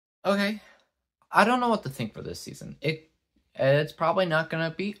Okay, I don't know what to think for this season. It's probably not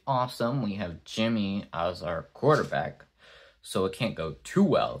gonna be awesome. We have Jimmy as our quarterback, so it can't go too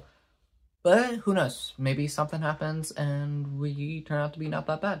well. But who knows? Maybe something happens and we turn out to be not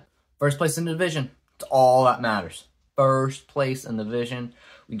that bad. First place in the division. It's all that matters. First place in the division.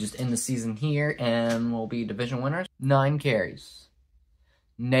 We just end the season here and we'll be division winners. 9 carries.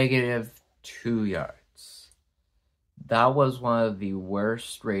 -2 yards. That was one of the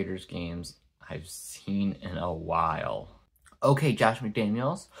worst Raiders games I've seen in a while. Okay, Josh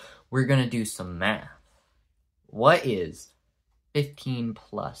McDaniels, we're going to do some math. What is 15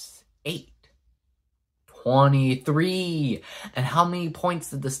 plus 8? 23. And how many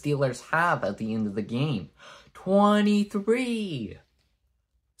points did the Steelers have at the end of the game? 23.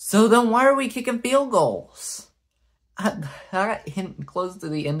 So then why are we kicking field goals? I got close to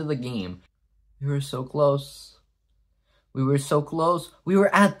the end of the game. We were so close. We were so close. We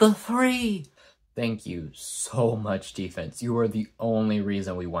were at the 3. Thank you so much, defense. You were the only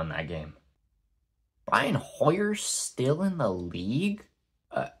reason we won that game. Brian Hoyer's still in the league?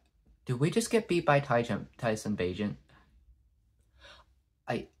 Did we just get beat by Tyson Bagent?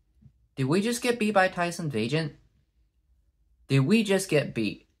 Did we just get beat by Tyson Bagent? Did we just get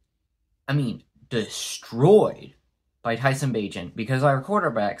beat? I mean, destroyed by Tyson Bagent because our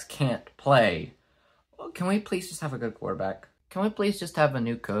quarterbacks can't play. Can we please just have a good quarterback? Can we please just have a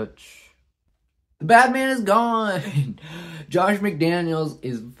new coach? The bad man is gone. Josh McDaniels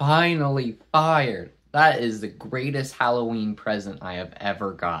is finally fired. That is the greatest Halloween present I have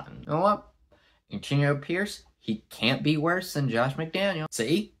ever gotten. You know what? Antonio Pierce, he can't be worse than Josh McDaniels.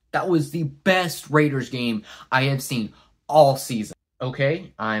 See? That was the best Raiders game I have seen all season.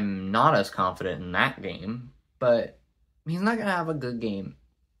 Okay, I'm not as confident in that game, but he's not going to have a good game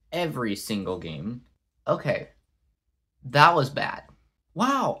every single game. Okay, that was bad.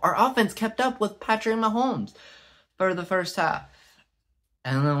 Wow, our offense kept up with Patrick Mahomes for the first half.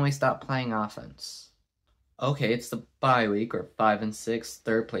 And then we stopped playing offense. Okay, it's the bye week, or 5 and 6,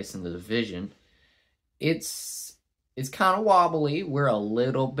 third place in the division. It's kind of wobbly. We're a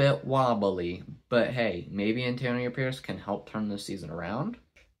little bit wobbly. But hey, maybe Antonio Pierce can help turn this season around.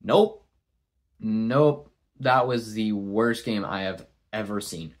 Nope. That was the worst game I have ever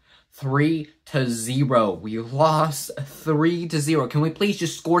seen. 3-0. We lost 3-0. Can we please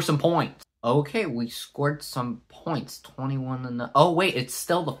just score some points? Okay, we scored some points. 21-0. Oh wait, it's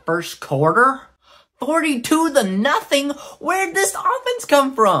still the first quarter? 42-0. Where'd this offense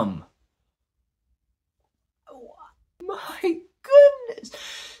come from? My goodness.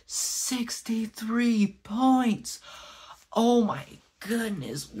 63 points. Oh my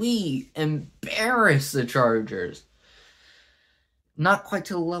goodness. We embarrassed the Chargers. Not quite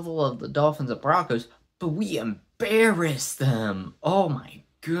to the level of the Dolphins and Broncos, but we embarrassed them. Oh my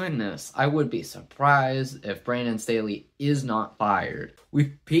goodness. I would be surprised if Brandon Staley is not fired.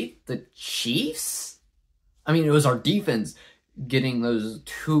 We beat the Chiefs? I mean, it was our defense getting those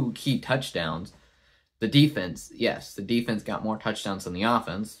 2 key touchdowns. The defense, yes, the defense got more touchdowns than the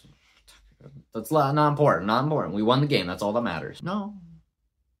offense. That's not important. We won the game. That's all that matters. No,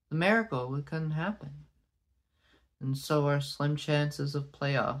 the miracle, it couldn't happen. And so our slim chances of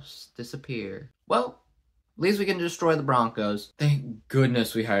playoffs disappear. Well, at least we can destroy the Broncos. Thank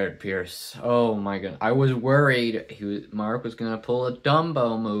goodness we hired Pierce. Oh my goodness. I was worried Mark was going to pull a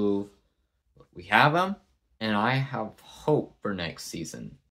Dumbo move. We have him, and I have hope for next season.